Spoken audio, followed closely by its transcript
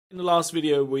In the last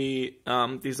video we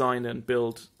designed and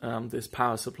built this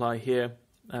power supply here,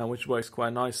 which works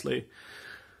quite nicely.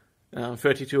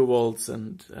 32 volts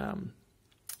and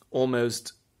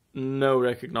almost no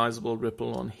recognizable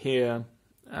ripple on here,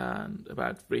 and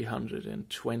about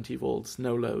 320 volts,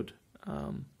 no load,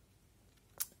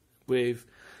 with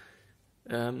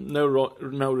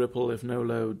no ripple if no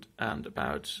load, and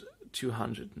about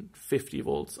 250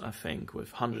 volts, I think,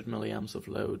 with 100 milliamps of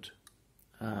load,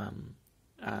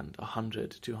 and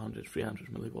 100, 200,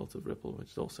 300 millivolts of ripple, which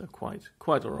is also quite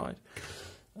all right.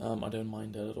 I don't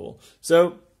mind that at all.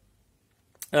 So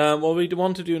what we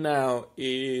want to do now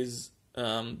is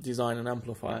design an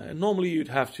amplifier. And normally you'd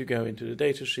have to go into the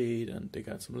data sheet and dig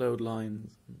out some load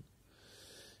lines, and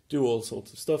do all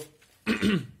sorts of stuff.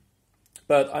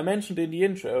 But I mentioned in the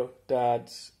intro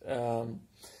that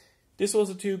this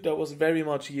was a tube that was very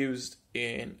much used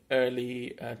in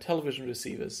early television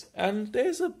receivers, and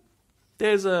there's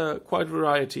a quite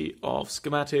variety of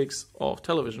schematics of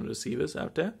television receivers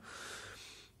out there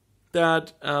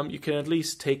that you can at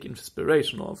least take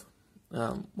inspiration of.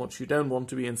 What you don't want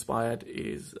to be inspired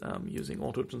is using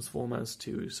autotransformers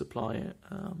to supply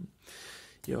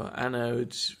your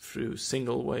anode through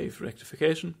single wave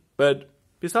rectification. But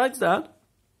besides that,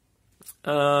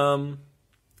 you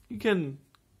can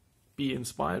be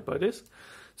inspired by this.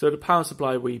 So the power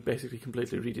supply we basically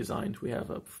completely redesigned. We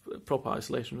have a proper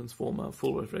isolation transformer,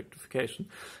 full wave rectification,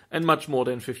 and much more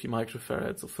than 50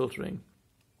 microfarads of filtering.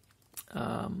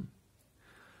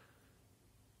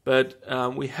 But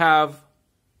we have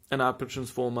an output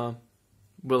transformer.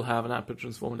 We'll have an output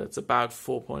transformer that's about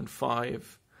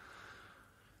 4.5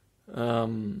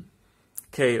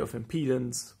 K of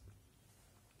impedance,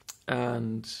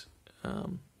 and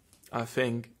I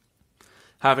think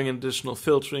having an additional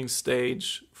filtering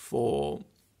stage for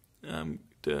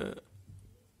the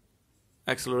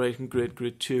acceleration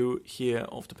grid 2 here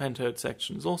of the pentode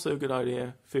section is also a good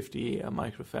idea. 50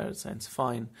 microfarad sounds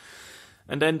fine.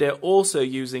 And then they're also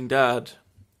using that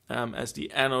as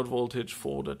the anode voltage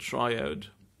for the triode.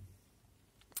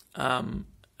 And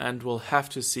we'll have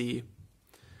to see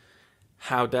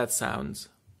how that sounds.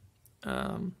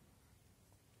 And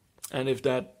if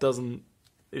that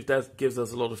gives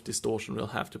us a lot of distortion, we'll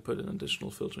have to put an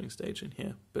additional filtering stage in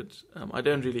here. But I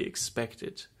don't really expect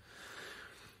it.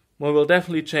 What will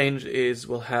definitely change is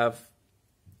we'll have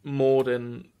more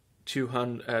than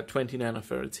 20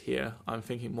 nanofarads here. I'm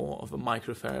thinking more of a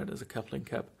microfarad as a coupling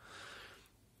cap.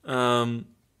 The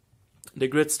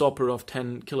grid stopper of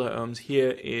 10 kilo ohms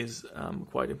here is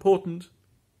quite important,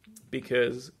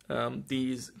 because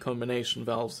these combination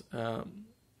valves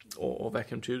or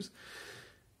vacuum tubes,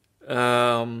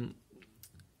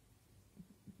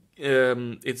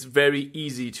 it's very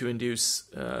easy to induce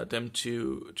them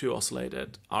to oscillate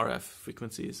at RF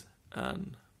frequencies,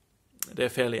 and they're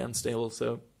fairly unstable,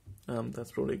 so that's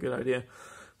probably a good idea.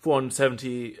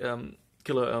 470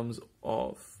 kilo ohms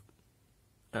of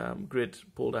grid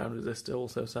pull down resistor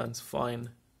also sounds fine.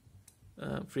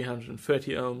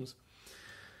 330 ohms.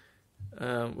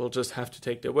 We'll just have to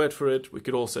take their word for it. We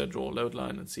could also draw a load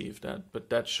line and see if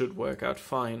that should work out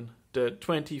fine. The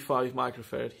 25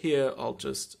 microfarad here, I'll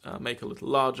just make a little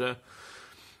larger,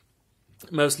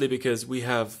 mostly because we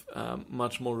have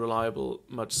much more reliable,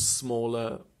 much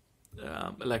smaller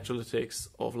electrolytics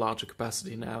of larger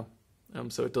capacity now,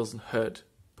 so it doesn't hurt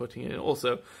putting it in.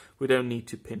 Also, we don't need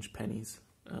to pinch pennies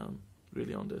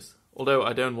really on this. Although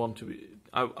I don't want to be,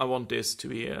 I want this to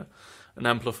be an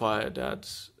amplifier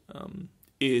that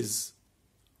is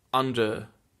under,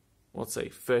 let's say,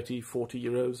 30, 40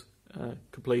 euros,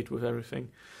 complete with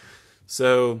everything.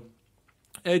 So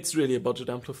it's really a budget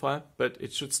amplifier, but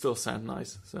it should still sound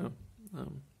nice. So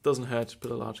doesn't hurt to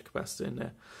put a larger capacitor in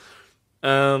there.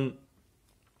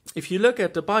 If you look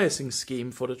at the biasing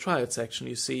scheme for the triode section,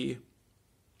 you see,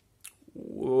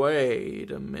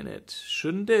 wait a minute,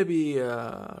 shouldn't there be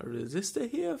a resistor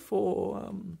here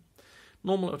for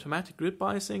normal automatic grid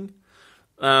biasing?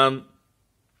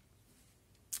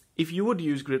 If you would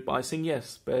use grid biasing,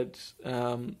 yes, but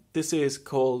this is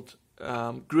called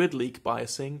grid leak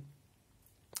biasing,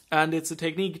 and it's a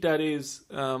technique that is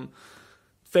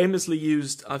famously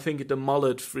used, I think, at the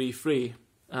Mullet 3.3,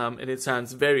 and it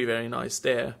sounds very, very nice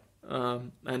there.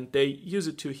 And they use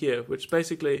it too here, which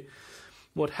basically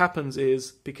what happens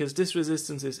is, because this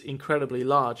resistance is incredibly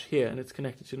large here and it's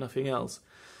connected to nothing else,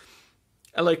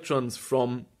 electrons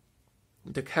from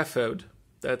the cathode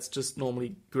that's just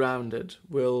normally grounded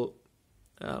will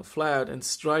fly out and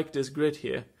strike this grid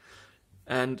here,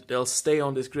 and they'll stay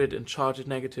on this grid and charge it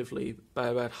negatively by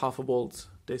about half a volt,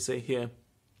 they say here.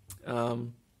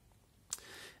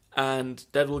 And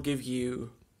that will give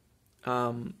you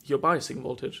your biasing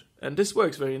voltage, and this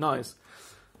works very nice.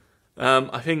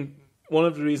 I think one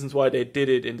of the reasons why they did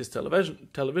it in this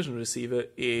television receiver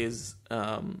is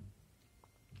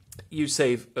you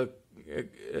save a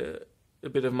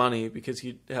bit of money because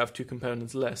you have two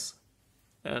components less,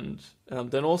 and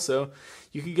then also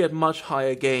you can get much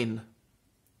higher gain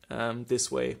this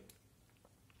way.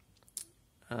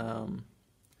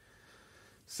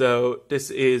 So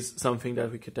this is something that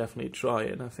we could definitely try,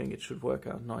 and I think it should work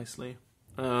out nicely.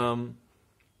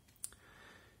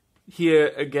 Here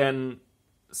again,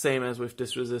 same as with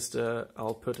this resistor,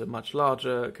 I'll put a much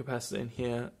larger capacitor in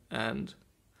here, and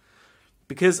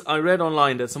because I read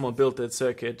online that someone built that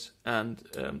circuit and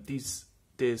this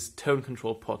tone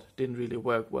control pot didn't really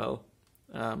work well,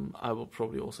 I will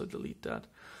probably also delete that.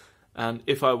 And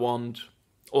if I want,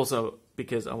 also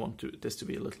because I want this to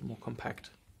be a little more compact.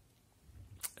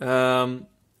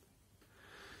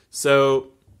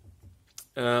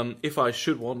 If I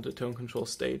should want a tone control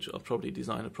stage, I'll probably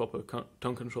design a proper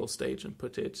tone control stage and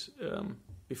put it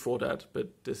before that,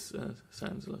 but this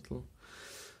sounds a little,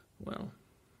 well.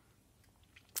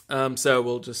 So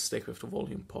we'll just stick with the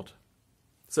volume pot.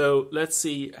 So let's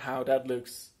see how that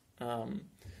looks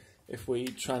if we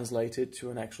translate it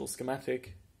to an actual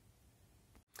schematic.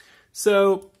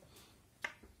 So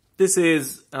this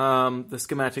is the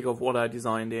schematic of what I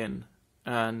designed in,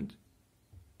 and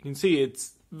you can see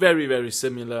it's very, very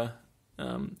similar.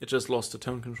 It just lost the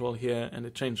tone control here, and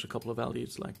it changed a couple of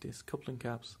values like this coupling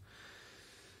caps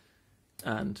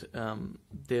and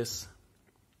this.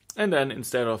 And then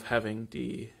instead of having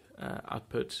the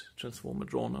output transformer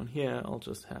drawn on here, I'll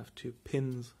just have two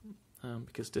pins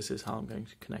because this is how I'm going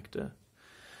to connect the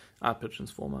output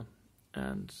transformer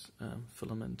and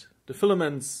filament. The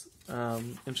filaments,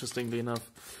 interestingly enough,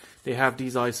 they have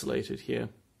these isolated here,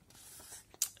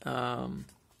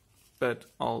 but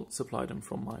I'll supply them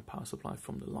from my power supply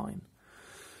from the line.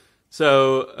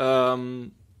 So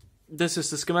this is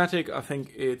the schematic. I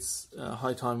think it's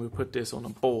high time we put this on a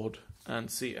board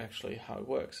and see actually how it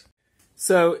works.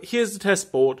 So here's the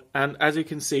test board, and as you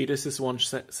can see, this is one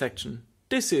section.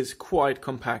 This is quite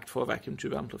compact for a vacuum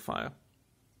tube amplifier.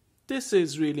 This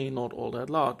is really not all that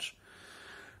large.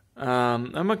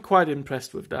 I'm quite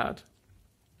impressed with that.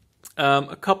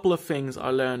 A couple of things I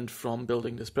learned from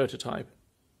building this prototype.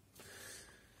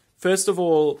 First of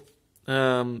all,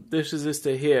 this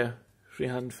resistor here,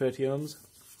 330 ohms,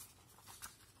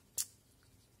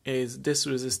 is this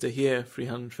resistor here,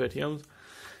 330 ohms.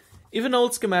 If an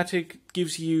old schematic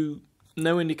gives you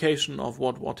no indication of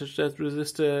what wattage that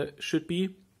resistor should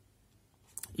be,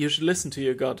 you should listen to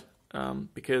your gut,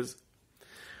 because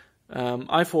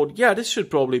I thought, yeah, this should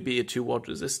probably be a 2 watt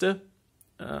resistor.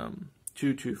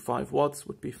 2 to 5 watts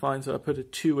would be fine, so I put a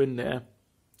 2 in there,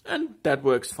 and that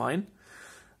works fine.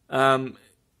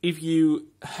 If you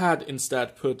had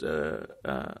instead put a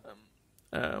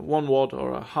 1 watt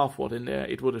or a half watt in there,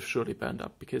 it would have surely burned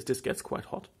up, because this gets quite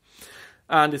hot.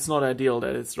 And it's not ideal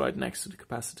that it's right next to the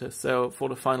capacitor. So for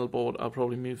the final board, I'll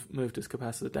probably move this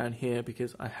capacitor down here,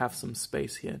 because I have some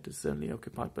space here. This is only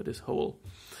occupied by this hole,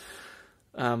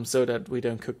 so that we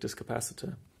don't cook this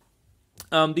capacitor.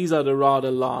 These are the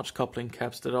rather large coupling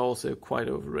caps that are also quite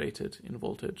overrated in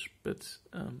voltage, but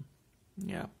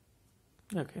yeah,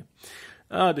 okay.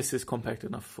 This is compact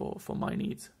enough for my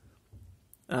needs.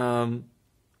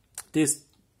 This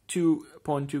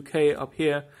 2.2K up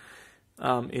here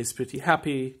is pretty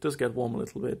happy. Does get warm a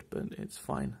little bit, but it's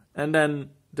fine. And then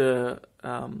the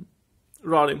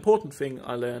rather important thing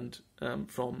I learned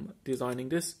from designing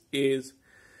this is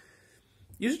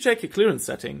you should check your clearance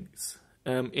settings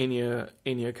in your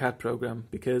CAD program,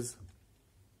 because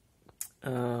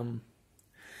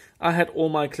I had all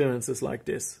my clearances like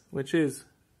this, which is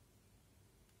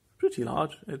pretty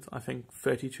large. It's, I think,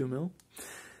 32 mil.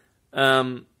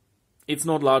 It's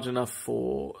not large enough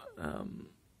for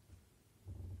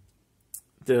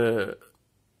the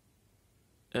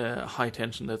high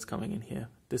tension that's coming in here.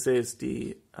 This is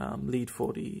the lead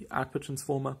for the output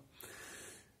transformer,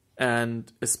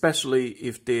 and especially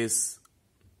if this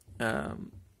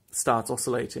starts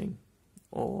oscillating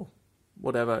or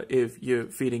whatever, if you're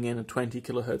feeding in a 20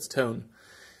 kilohertz tone,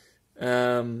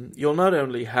 you'll not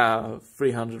only have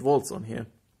 300 volts on here,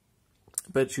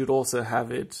 but you'd also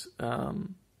have it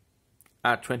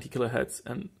at 20 kilohertz,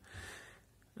 and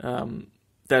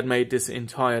that made this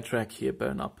entire track here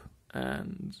burn up,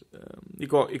 and it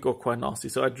got quite nasty.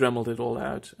 So I dremeled it all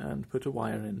out and put a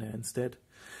wire in there instead.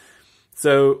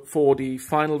 So for the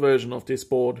final version of this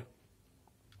board,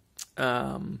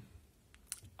 I'll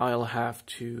have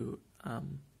to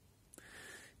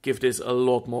give this a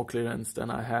lot more clearance than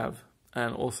I have.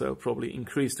 and also probably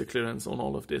increase the clearance on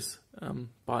all of this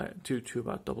to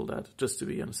about double that, just to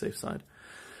be on the safe side.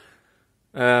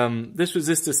 This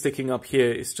resistor sticking up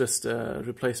here is just a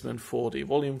replacement for the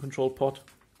volume control pot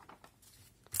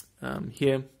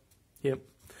here,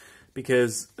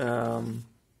 because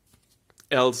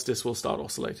else this will start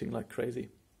oscillating like crazy.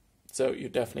 So you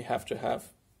definitely have to have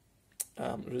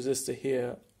a resistor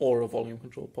here or a volume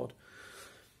control pot.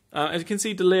 As you can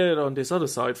see, the layout on this other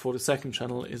side for the second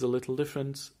channel is a little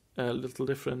different. I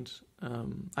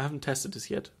haven't tested this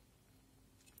yet.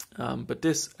 But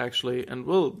this actually, and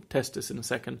we'll test this in a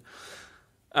second,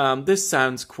 this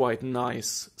sounds quite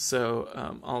nice, so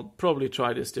I'll probably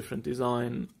try this different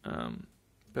design,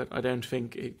 but I don't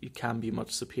think it can be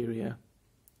much superior.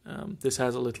 This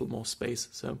has a little more space,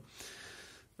 so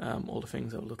all the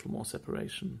things have a little more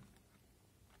separation.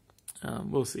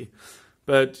 We'll see.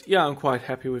 But yeah, I'm quite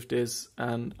happy with this,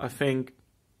 and I think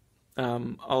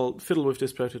I'll fiddle with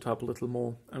this prototype a little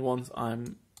more, and once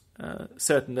I'm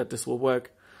certain that this will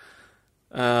work,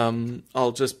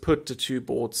 I'll just put the two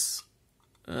boards,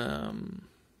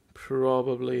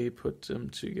 probably put them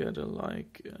together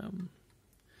like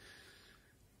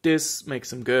this, make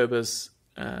some Gerbers,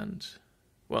 and,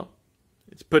 well,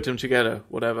 put them together,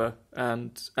 whatever,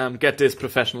 and get this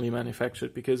professionally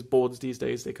manufactured, because boards these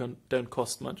days, they don't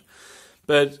cost much.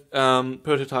 But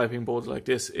prototyping boards like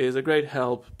this is a great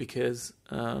help, because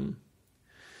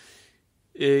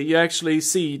you actually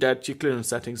see that your clearance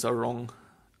settings are wrong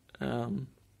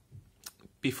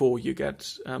before you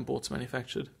get boards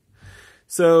manufactured.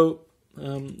 So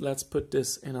let's put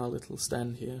this in our little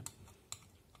stand here.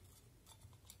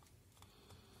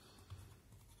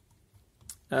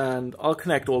 And I'll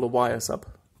connect all the wires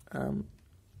up,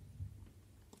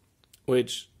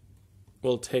 which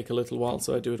will take a little while,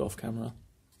 so I do it off camera.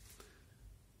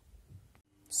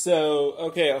 So,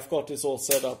 okay, I've got this all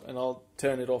set up, and I'll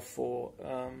turn it off for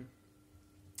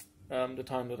the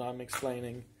time that I'm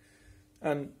explaining.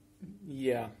 And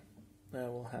yeah,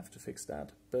 we'll have to fix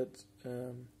that. But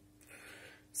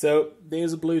so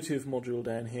there's a Bluetooth module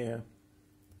down here,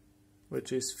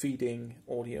 which is feeding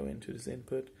audio into this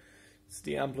input. It's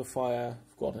the amplifier.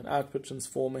 I've got an output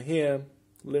transformer here,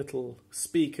 little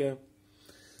speaker,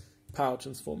 power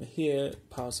transformer here,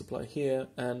 power supply here,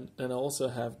 and then I also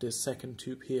have this second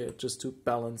tube here just to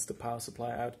balance the power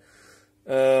supply out.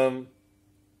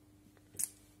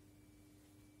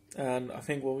 And I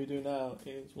think what we do now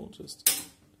is we'll just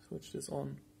switch this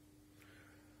on.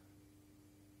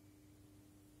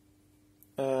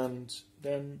 And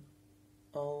then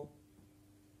I'll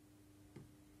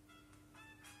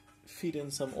feed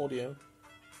in some audio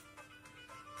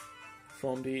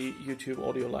from the YouTube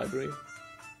audio library.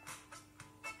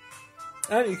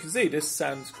 And you can see this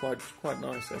sounds quite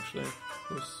nice actually.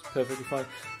 It's perfectly fine.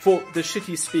 For the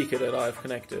shitty speaker that I've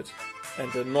connected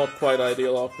and the not quite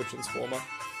ideal output transformer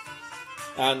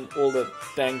and all the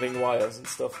dangling wires and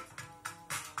stuff.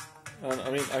 And I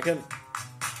mean, I can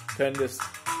turn this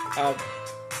out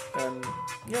and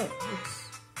yeah,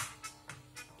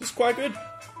 it's quite good.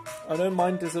 I don't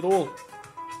mind this at all.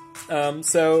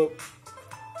 So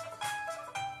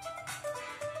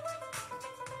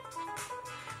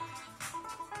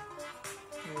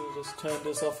we'll just turn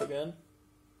this off again.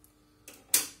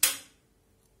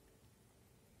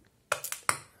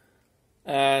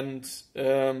 And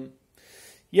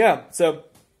yeah, so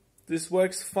this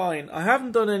works fine. I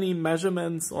haven't done any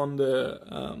measurements on the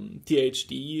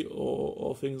THD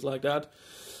or things like that.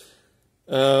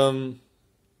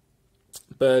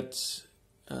 But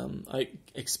I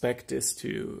expect this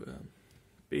to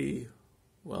be,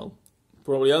 well,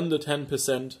 probably under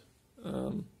 10%,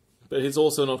 but it's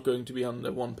also not going to be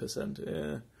under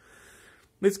 1%.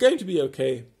 It's going to be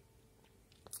okay.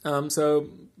 So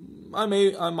I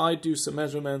might do some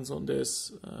measurements on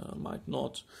this, might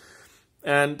not,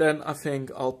 and then I think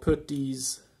I'll put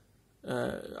these,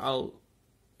 I'll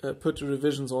put the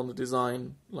revisions on the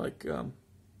design, like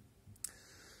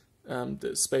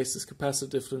the spaces capacitor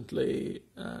differently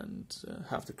and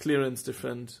have the clearance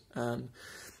different, and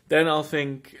then I'll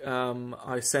think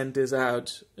I send this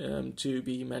out to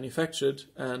be manufactured,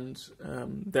 and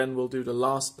then we'll do the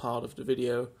last part of the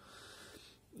video,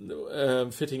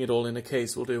 fitting it all in a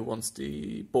case. We'll do once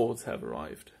the boards have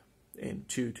arrived in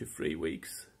 2 to 3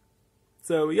 weeks.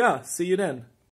 So yeah, see you then.